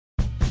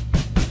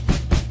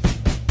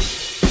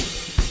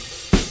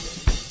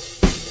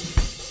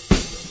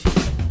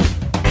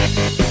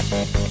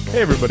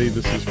Hey everybody,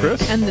 this is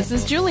Chris. And this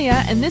is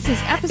Julia, and this is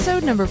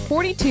episode number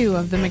 42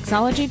 of the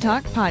Mixology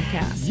Talk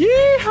podcast.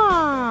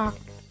 Yeehaw!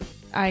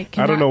 I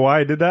don't know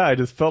why I did that. I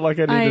just felt like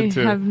I needed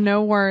to. I have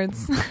no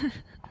words.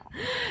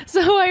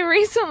 So I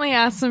recently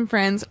asked some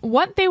friends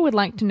what they would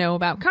like to know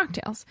about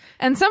cocktails.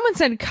 And someone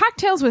said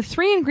cocktails with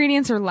 3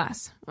 ingredients or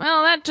less.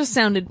 Well, that just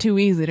sounded too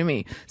easy to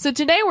me. So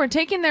today we're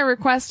taking their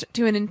request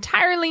to an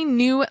entirely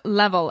new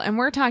level, and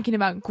we're talking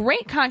about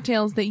great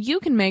cocktails that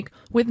you can make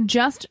with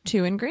just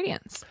 2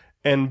 ingredients.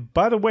 And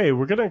by the way,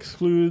 we're going to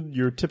exclude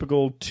your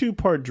typical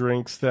 2-part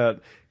drinks that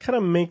kind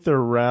of make their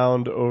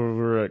round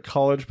over at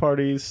college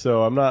parties.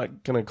 So I'm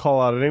not going to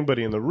call out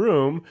anybody in the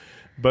room,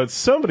 but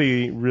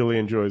somebody really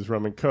enjoys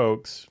rum and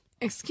cokes.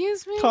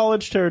 Excuse me?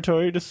 College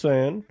territory, just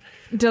saying.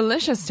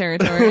 Delicious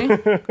territory.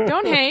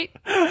 Don't hate.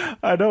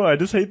 I know. I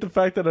just hate the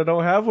fact that I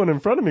don't have one in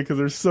front of me because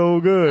they're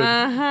so good.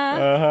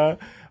 Uh-huh.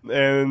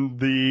 And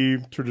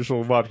the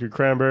traditional vodka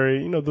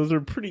cranberry, those are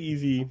pretty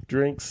easy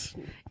drinks.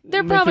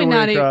 They're probably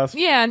not even...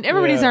 Yeah, and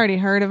everybody's already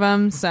heard of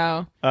them,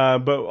 so...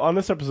 But on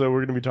this episode, we're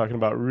going to be talking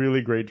about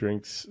really great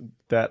drinks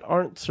that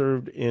aren't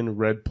served in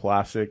red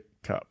plastic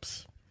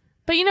cups.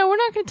 But, we're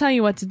not going to tell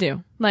you what to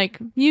do. Like,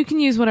 you can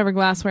use whatever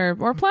glassware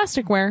or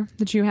plasticware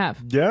that you have.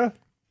 Yeah.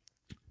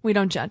 We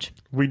don't judge.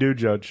 We do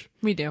judge.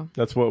 We do.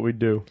 That's what we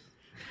do.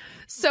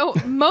 So,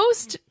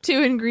 most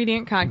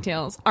 2-ingredient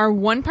cocktails are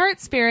 1 part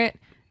spirit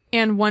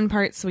and 1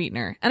 part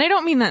sweetener. And I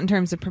don't mean that in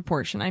terms of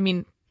proportion. I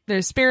mean...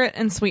 There's spirit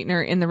and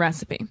sweetener in the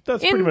recipe.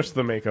 That's pretty much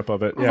the makeup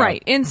of it. Yeah.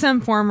 Right, in some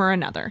form or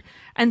another.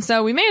 And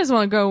so we may as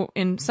well go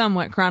in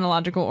somewhat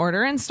chronological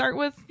order and start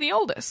with the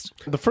oldest.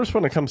 The first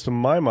one that comes to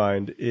my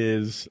mind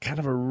is kind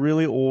of a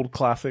really old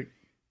classic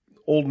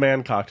old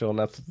man cocktail, and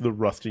that's the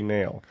Rusty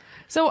Nail.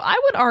 So I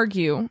would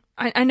argue,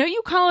 I know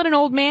you call it an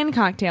old man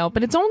cocktail,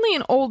 but it's only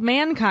an old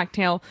man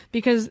cocktail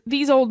because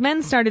these old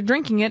men started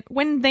drinking it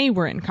when they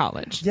were in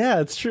college.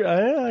 Yeah, it's true.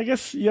 I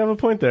guess you have a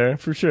point there,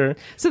 for sure.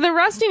 So the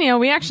Rusty Nail,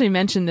 we actually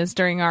mentioned this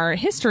during our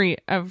history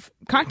of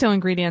cocktail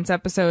ingredients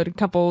episode a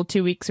couple,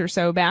 2 weeks or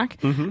so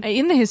back,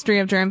 in the history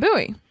of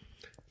Drambuie.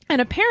 And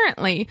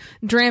apparently,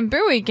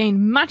 Drambuie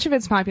gained much of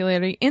its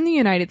popularity in the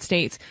United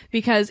States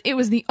because it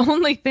was the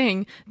only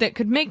thing that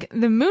could make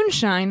the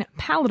moonshine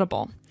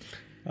palatable.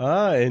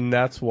 And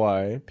that's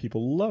why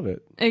people love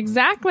it.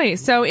 Exactly.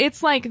 So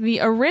it's like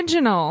the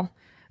original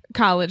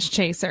college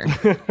chaser.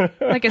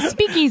 Like a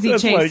speakeasy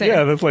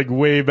chaser. That's like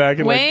way back.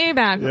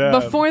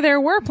 Before there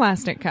were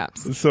plastic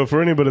cups. So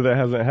for anybody that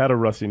hasn't had a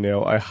Rusty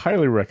Nail, I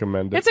highly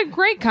recommend it. It's a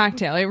great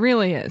cocktail. It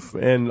really is.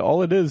 And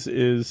all it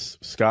is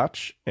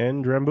scotch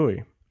and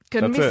Drambuie.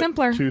 Couldn't be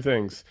simpler. 2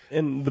 things.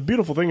 And the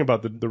beautiful thing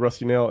about the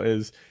Rusty Nail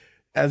is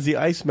as the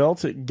ice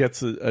melts, it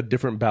gets a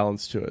different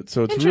balance to it.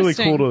 So it's really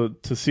cool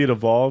to see it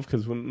evolve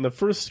because when the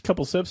first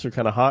couple sips are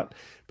kind of hot,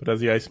 but as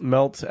the ice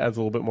melts, adds a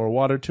little bit more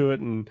water to it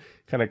and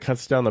kind of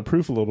cuts down the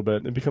proof a little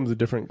bit, it becomes a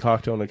different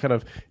cocktail and it kind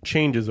of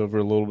changes over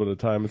a little bit of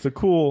time. It's a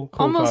cool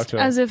almost cocktail.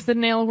 As if the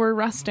nail were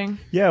rusting.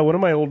 Yeah, one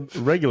of my old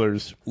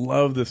regulars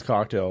loved this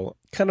cocktail.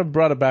 Kind of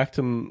brought it back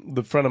to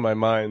the front of my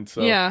mind.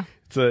 So yeah.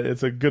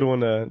 It's a good one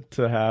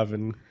to have,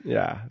 and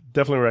yeah,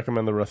 definitely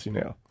recommend the Rusty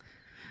Nail.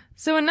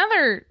 So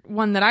another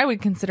one that I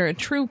would consider a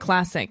true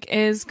classic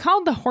is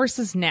called the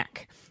Horse's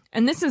Neck.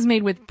 And this is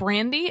made with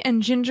brandy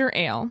and ginger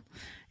ale.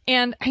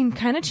 And I'm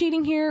kind of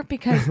cheating here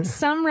because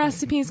some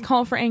recipes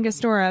call for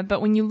Angostura, but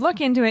when you look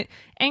into it,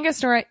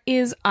 Angostura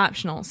is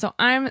optional. So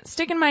I'm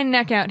sticking my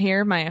neck out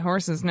here, my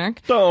horse's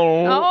neck.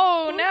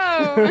 Oh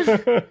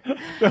no.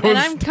 And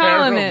I'm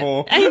calling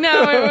it. I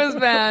know, it was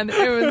bad.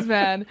 It was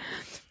bad.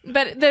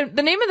 But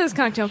the name of this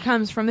cocktail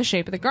comes from the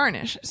shape of the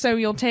garnish. So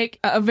you'll take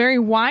a very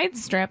wide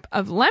strip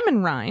of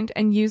lemon rind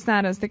and use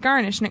that as the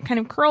garnish, and it kind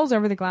of curls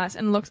over the glass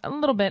and looks a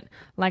little bit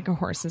like a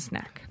horse's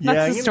neck.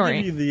 That's the story.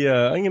 I'm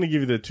going to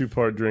give you the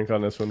 2-part drink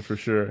on this one for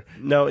sure.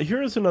 Now,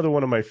 here is another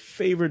one of my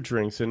favorite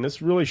drinks, and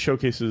this really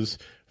showcases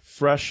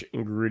fresh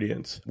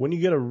ingredients. When you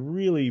get a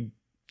really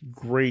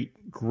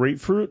great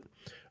grapefruit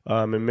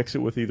and mix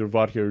it with either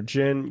vodka or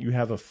gin, you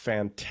have a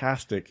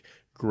fantastic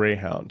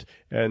Greyhound.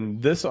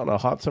 And this on a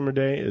hot summer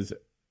day is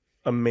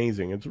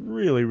amazing. It's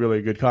really, really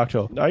a good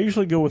cocktail. I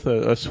usually go with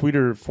a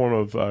sweeter form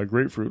of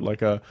grapefruit,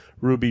 like a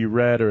Ruby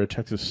Red or a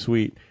Texas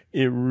Sweet.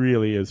 It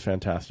really is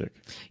fantastic.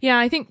 Yeah,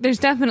 I think there's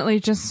definitely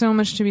just so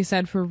much to be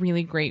said for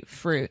really great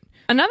fruit.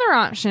 Another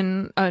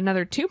option,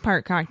 another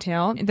 2-part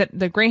cocktail that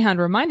the Greyhound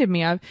reminded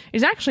me of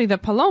is actually the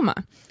Paloma.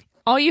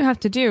 All you have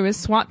to do is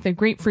swap the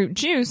grapefruit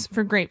juice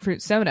for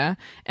grapefruit soda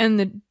and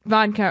the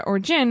vodka or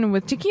gin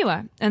with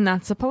tequila, and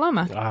that's a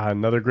Paloma.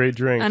 Another great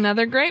drink.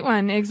 Another great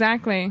one,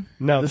 exactly.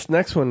 Now, this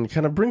next one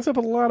kind of brings up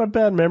a lot of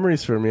bad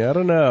memories for me. I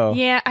don't know.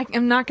 Yeah,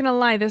 I'm not going to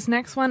lie. This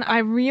next one, I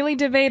really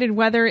debated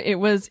whether it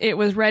was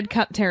red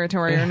cup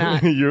territory or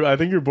not. I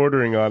think you're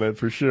bordering on it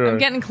for sure. I'm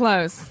getting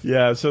close.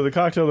 Yeah, so the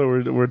cocktail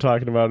that we're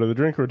talking about, or the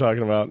drink we're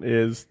talking about,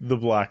 is the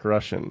Black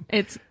Russian.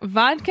 It's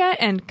vodka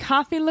and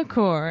coffee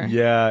liqueur.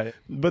 Yeah,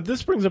 but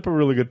this brings up a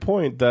really good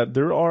point that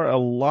there are a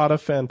lot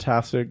of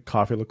fantastic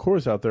coffee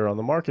liqueurs out there on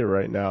the market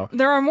right now.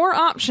 There are more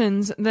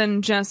options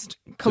than just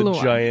Kahlua.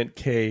 The giant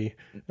K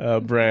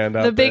brand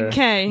out The there. big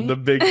K.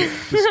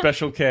 The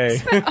special K.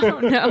 Oh,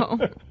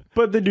 no.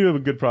 But they do have a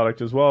good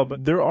product as well.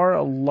 But there are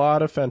a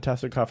lot of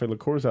fantastic coffee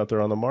liqueurs out there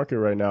on the market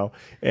right now.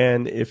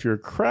 And if you're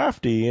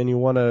crafty and you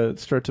want to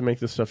start to make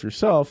this stuff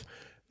yourself,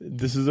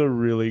 this is a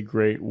really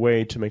great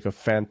way to make a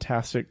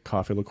fantastic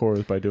coffee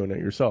liqueur by doing it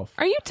yourself.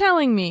 Are you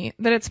telling me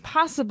that it's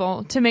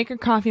possible to make a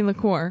coffee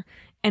liqueur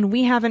and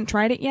we haven't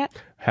tried it yet?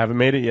 Haven't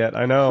made it yet.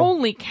 I know.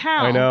 Holy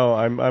cow. I know.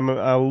 I'm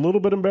a little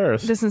bit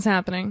embarrassed. This is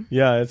happening.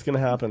 Yeah, it's going to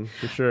happen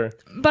for sure.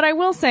 But I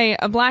will say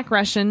a Black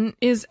Russian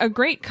is a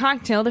great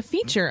cocktail to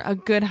feature a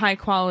good high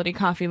quality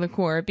coffee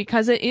liqueur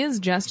because it is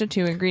just a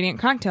 2-ingredient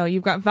cocktail.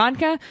 You've got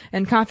vodka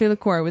and coffee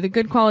liqueur. With a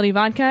good quality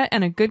vodka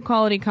and a good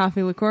quality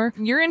coffee liqueur,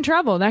 you're in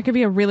trouble. That could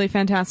be a really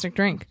fantastic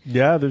drink.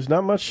 Yeah, there's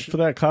not much for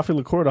that coffee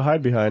liqueur to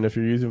hide behind if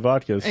you're using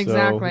vodkas.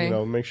 Exactly.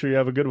 So, make sure you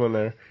have a good one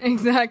there.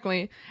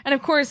 Exactly. And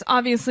of course,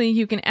 obviously,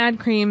 you can add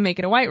cream, make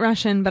it a White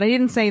Russian, but I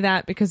didn't say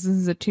that because this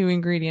is a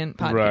 2-ingredient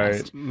podcast.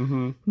 Right.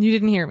 Mm-hmm. You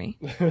didn't hear me.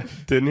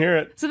 Didn't hear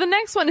it. So the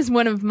next one is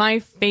one of my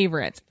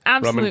favorites.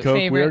 Absolute Rum and Coke,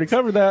 favorites. we already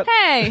covered that.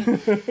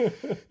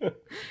 Hey!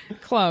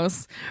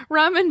 Close.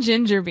 Rum and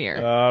ginger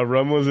beer.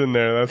 Rum was in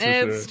there, that's for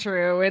It's sure.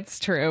 true. It's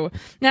true.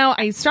 Now,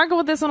 I struggle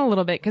with this one a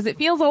little bit because it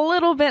feels a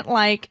little bit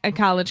like a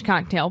college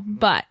cocktail,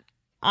 but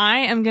I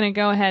am going to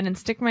go ahead and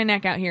stick my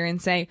neck out here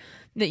and say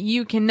that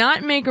you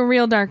cannot make a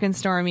real dark and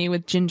stormy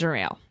with ginger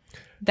ale.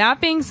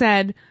 That being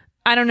said,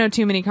 I don't know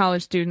too many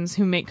college students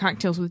who make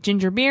cocktails with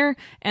ginger beer,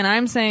 and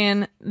I'm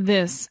saying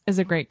this is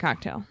a great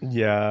cocktail.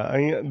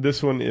 Yeah,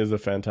 this one is a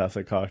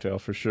fantastic cocktail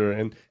for sure.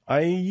 And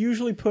I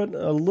usually put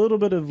a little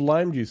bit of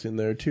lime juice in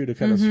there too to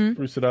kind of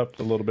spruce it up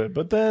a little bit.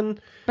 But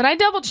I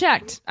double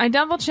checked.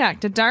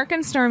 A dark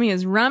and stormy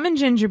is rum and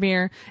ginger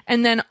beer,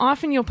 and then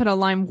often you'll put a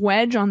lime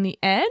wedge on the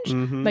edge,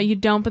 but you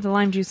don't put the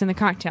lime juice in the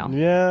cocktail.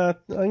 yeah,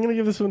 I'm going to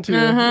give this one too.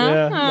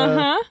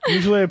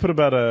 Usually I put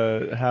about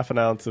a half an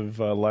ounce of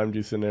lime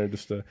juice in there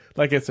just to,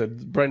 like I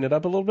said, brighten it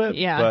up a little bit.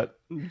 Yeah. But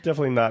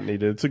definitely not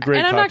needed. It's a great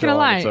And I'm not cocktail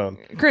gonna on its lie, own.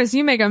 Chris,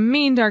 you make a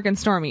mean dark and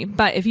stormy,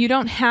 but if you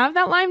don't have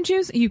that lime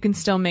juice, you can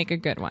still make a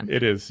good one.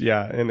 It is,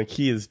 yeah. And the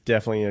key is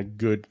definitely a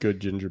good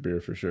ginger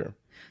beer for sure.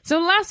 So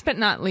last but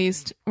not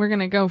least, we're going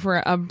to go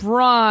for a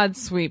broad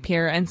sweep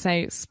here and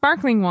say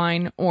sparkling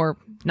wine or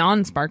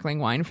non-sparkling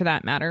wine for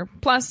that matter,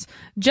 plus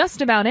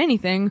just about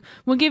anything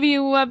will give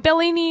you a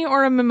Bellini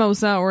or a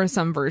mimosa or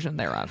some version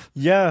thereof.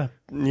 Yeah,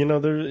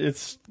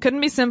 it's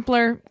Couldn't be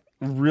simpler.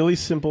 really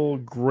simple,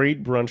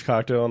 great brunch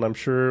cocktail, and I'm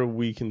sure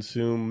we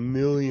consume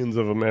millions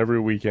of them every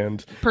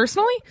weekend.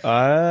 Personally?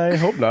 I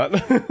hope not.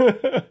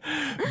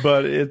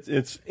 But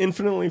it's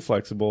infinitely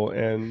flexible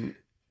and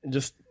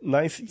just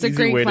nice, It's a easy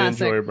great way classic.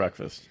 to enjoy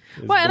breakfast.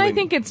 Well, and I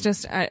think it's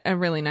just a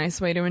really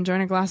nice way to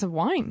enjoy a glass of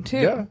wine,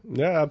 too.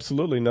 Yeah,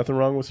 absolutely. Nothing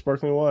wrong with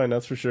sparkling wine,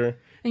 that's for sure.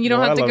 And you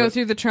don't have to go it.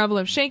 through the trouble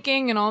of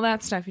shaking and all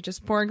that stuff. You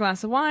just pour a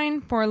glass of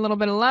wine, pour a little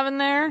bit of love in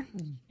there,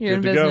 you're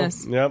in Good to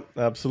business. go. Yep,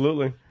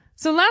 absolutely.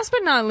 So last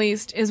but not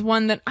least is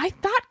one that I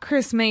thought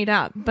Chris made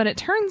up, but it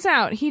turns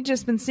out he'd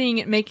just been seeing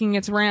it making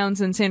its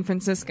rounds in San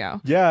Francisco.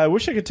 Yeah, I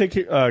wish I could take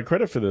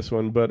credit for this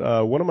one, but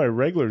one of my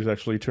regulars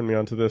actually turned me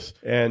on to this,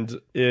 and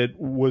it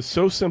was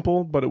so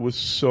simple, but it was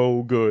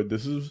so good.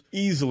 This is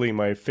easily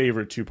my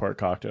favorite two-part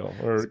cocktail,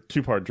 or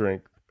two-part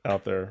drink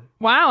out there.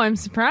 Wow, I'm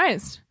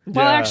surprised.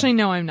 Well, Yeah. actually,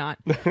 no, I'm not.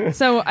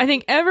 So I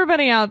think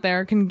everybody out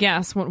there can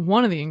guess what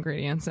one of the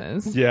ingredients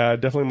is. Yeah,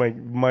 definitely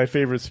my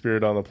favorite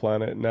spirit on the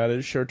planet, and that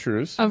is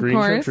chartreuse. Green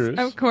chartreuse.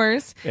 Of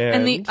course.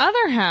 And the And-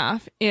 other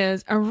half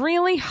is a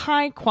really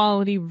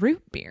high-quality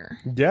root beer.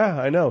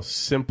 Yeah, I know.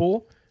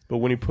 Simple, but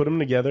when you put them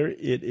together,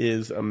 it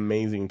is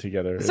amazing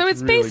together. So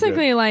it's really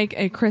basically good. like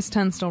a Chris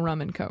Tunstall rum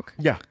and Coke.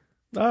 Yeah.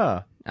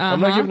 I'm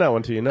not giving that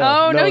one to you. No.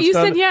 Oh, no, it's you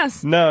not- said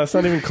yes. No, it's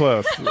not even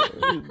close.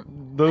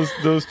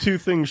 Those two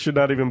things should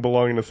not even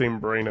belong in the same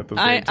brain at the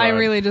same time. I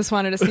really just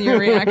wanted to see your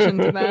reaction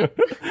to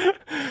that.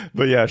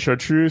 But yeah,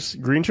 chartreuse,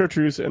 green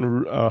chartreuse,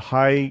 and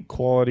high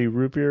quality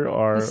root beer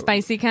are The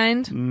spicy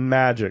kind.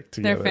 magic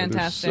together. They're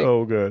fantastic. They're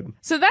so good.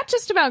 So that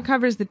just about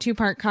covers the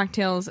two-part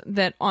cocktails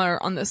that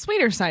are on the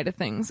sweeter side of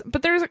things.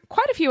 But there's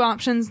quite a few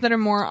options that are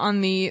more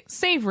on the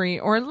savory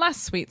or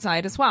less sweet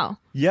side as well.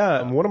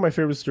 Yeah, one of my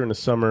favorites during the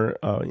summer,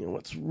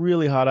 what's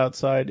really hot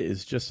outside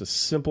is just a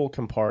simple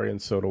Campari and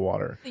soda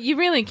water. You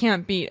really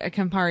can't beat a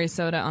Campari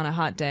soda on a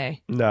hot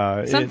day.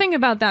 No. Something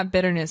about that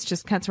bitterness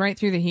just cuts right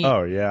through the heat.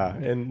 Oh, yeah.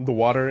 And the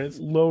water is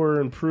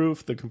lower in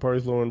proof. The Campari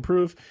is lower in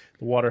proof.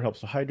 The water helps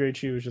to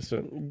hydrate you. It's just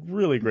a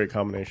really great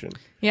combination.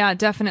 Yeah,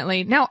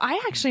 definitely. Now,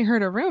 I actually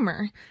heard a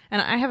rumor,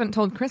 and I haven't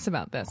told Chris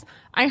about this.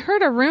 I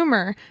heard a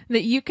rumor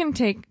that you can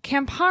take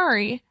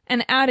Campari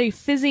and add a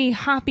fizzy,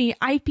 hoppy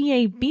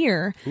IPA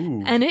beer,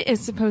 and it is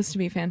supposed to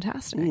be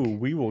fantastic. Ooh,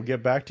 we will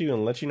get back to you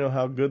and let you know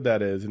how good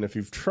that is. And if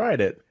you've tried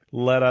it,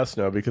 let us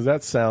know, because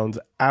that sounds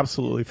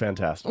absolutely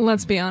fantastic.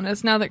 Let's be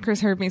honest. Now that Chris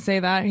heard me say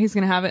that, he's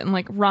going to have it in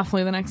like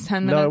roughly the next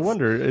 10 minutes. Now, I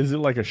wonder, is it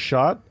like a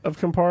shot of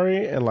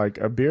Campari and like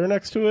a beer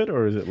next to it,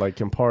 or is it like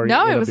Campari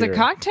No, in it was beer? a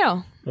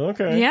cocktail.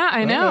 Okay. Yeah,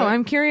 I know. All right.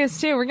 I'm curious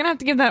too. We're going to have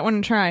to give that one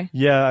a try.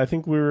 Yeah, I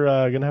think we're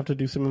going to have to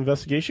do some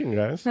investigation,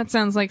 guys. That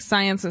sounds like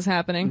science is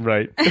happening.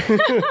 Right.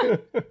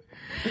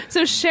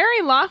 So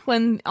Sherry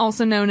Laughlin,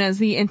 also known as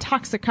the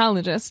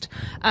intoxicologist,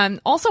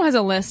 also has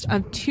a list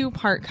of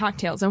 2-part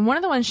cocktails. And one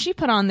of the ones she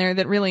put on there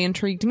that really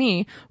intrigued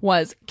me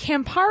was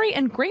Campari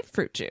and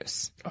grapefruit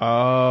juice.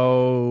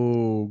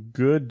 Oh,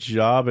 good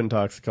job,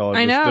 intoxicologist.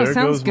 I know, there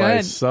sounds goes my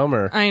good.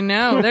 summer. I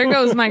know. There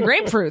goes my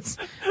grapefruits.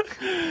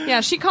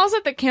 Yeah, she calls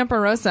it the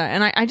Camparosa,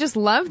 and I just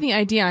love the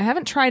idea. I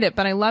haven't tried it,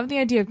 but I love the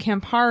idea of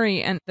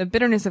Campari and the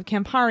bitterness of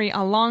Campari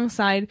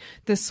alongside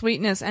the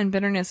sweetness and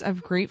bitterness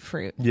of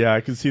grapefruit. Yeah,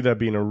 I could see that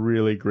being a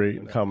really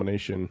great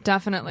combination.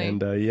 Definitely.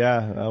 And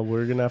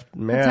we're going to have to,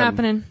 man. What's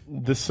happening?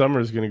 This summer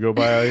is going to go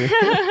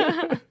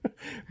by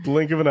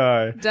blink of an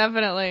eye.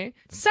 Definitely.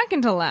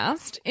 Second to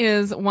last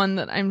is one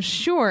that I'm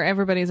sure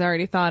everybody's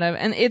already thought of,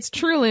 and it's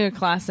truly a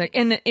classic,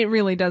 and it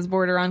really does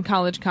border on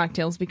college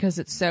cocktails because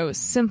it's so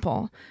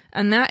simple,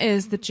 and that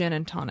is the gin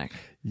and tonic.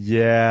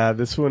 Yeah,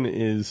 this one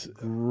is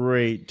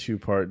great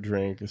 2-part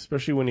drink,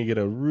 especially when you get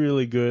a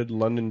really good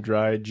London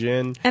Dry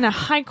gin. And a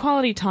high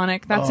quality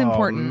tonic, that's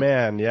important. Oh,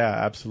 man, yeah,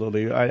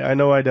 absolutely. I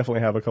know I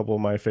definitely have a couple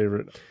of my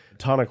favorite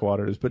tonic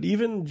waters, but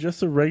even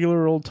just a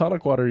regular old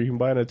tonic water you can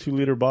buy in a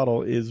 2-liter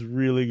bottle is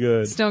really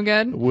good. Still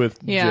good? With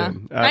I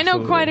gin. know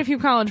Absolutely. quite a few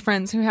college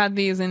friends who had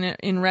these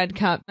in red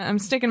cup. I'm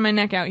sticking my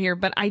neck out here,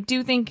 but I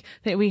do think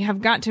that we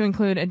have got to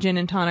include a gin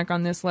and tonic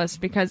on this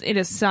list because it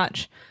is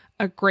such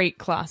a great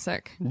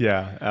classic.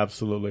 Yeah,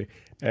 absolutely.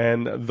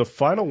 And the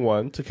final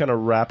one to kind of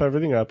wrap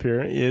everything up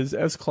here is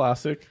as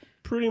classic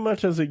pretty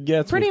much as it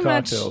gets Pretty with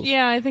much, cocktails.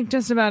 yeah, I think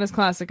just about as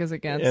classic as it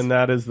gets. And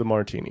that is the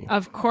martini.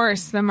 Of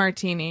course, the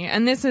martini.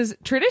 And this is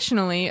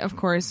traditionally, of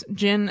course,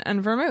 gin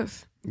and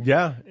vermouth.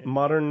 Yeah,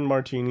 modern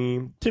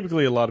martini.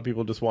 Typically, a lot of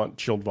people just want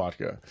chilled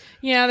vodka.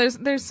 Yeah,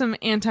 there's some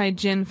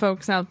anti-gin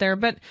folks out there,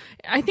 but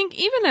I think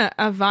even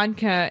a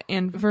vodka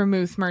and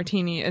vermouth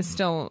martini is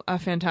still a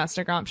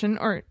fantastic option,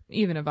 or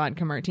even a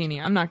vodka martini.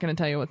 I'm not going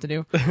to tell you what to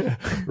do.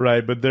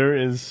 Right, but there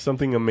is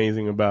something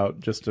amazing about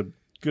just a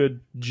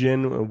good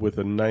gin with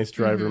a nice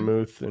dry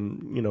vermouth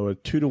and, a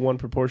 2-to-1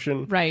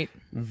 proportion. Right.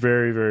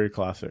 Very, very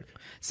classic.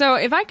 So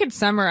if I could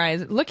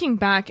summarize, looking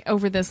back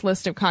over this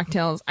list of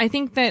cocktails, I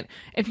think that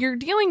if you're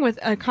dealing with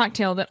a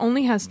cocktail that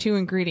only has 2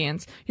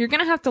 ingredients, you're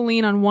going to have to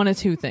lean on one of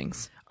 2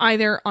 things.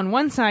 Either on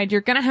one side,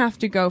 you're going to have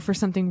to go for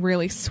something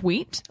really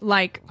sweet,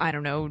 like, I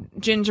don't know,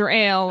 ginger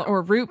ale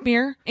or root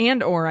beer,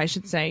 or I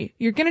should say,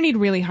 you're going to need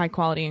really high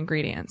quality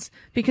ingredients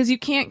because you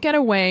can't get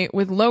away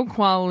with low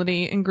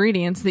quality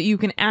ingredients that you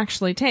can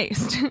actually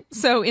taste.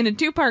 So in a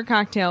 2-part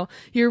cocktail,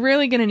 you're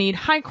really going to need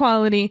high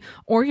quality,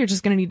 or you're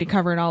just going to need to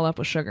cover it all up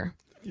with sugar.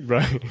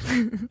 Right.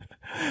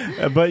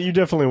 But you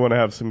definitely want to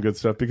have some good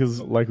stuff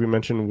because, like we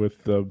mentioned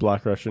with the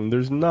Black Russian,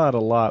 there's not a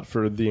lot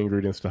for the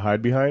ingredients to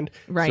hide behind.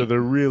 Right. So they're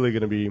really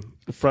going to be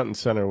front and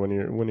center when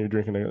you're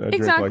drinking a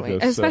drink like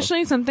this.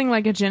 Especially something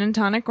like a gin and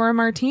tonic or a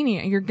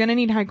martini. You're going to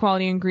need high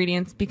quality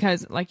ingredients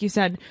because, like you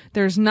said,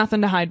 there's nothing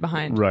to hide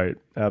behind. Right.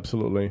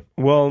 Absolutely.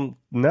 Well,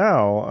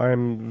 now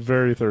I'm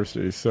very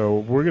thirsty, so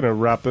we're going to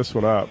wrap this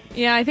one up.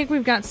 Yeah, I think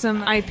we've got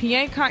some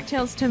IPA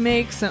cocktails to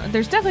make. So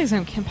there's definitely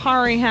some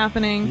Campari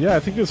happening. Yeah, I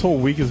think this whole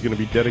week is going to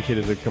be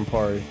dedicated to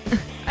Campari.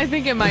 I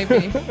think it might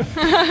be.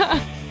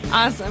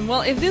 Awesome.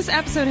 Well, if this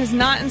episode has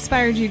not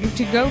inspired you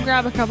to go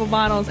grab a couple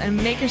bottles and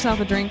make yourself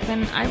a drink,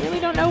 then I really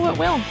don't know what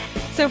will.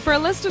 So for a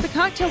list of the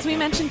cocktails we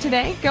mentioned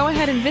today, go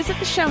ahead and visit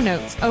the show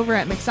notes over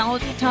at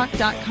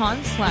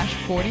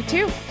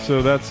mixologytalk.com/42.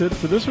 So that's it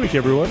for this week,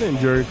 everyone.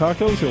 Enjoy your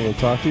cocktails, and we'll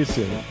talk to you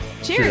soon.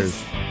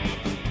 Cheers.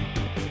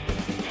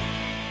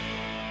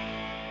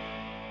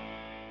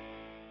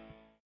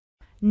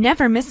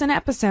 Never miss an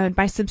episode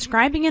by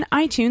subscribing in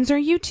iTunes or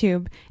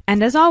YouTube.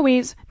 And as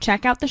always,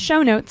 check out the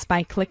show notes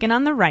by clicking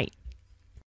on the right.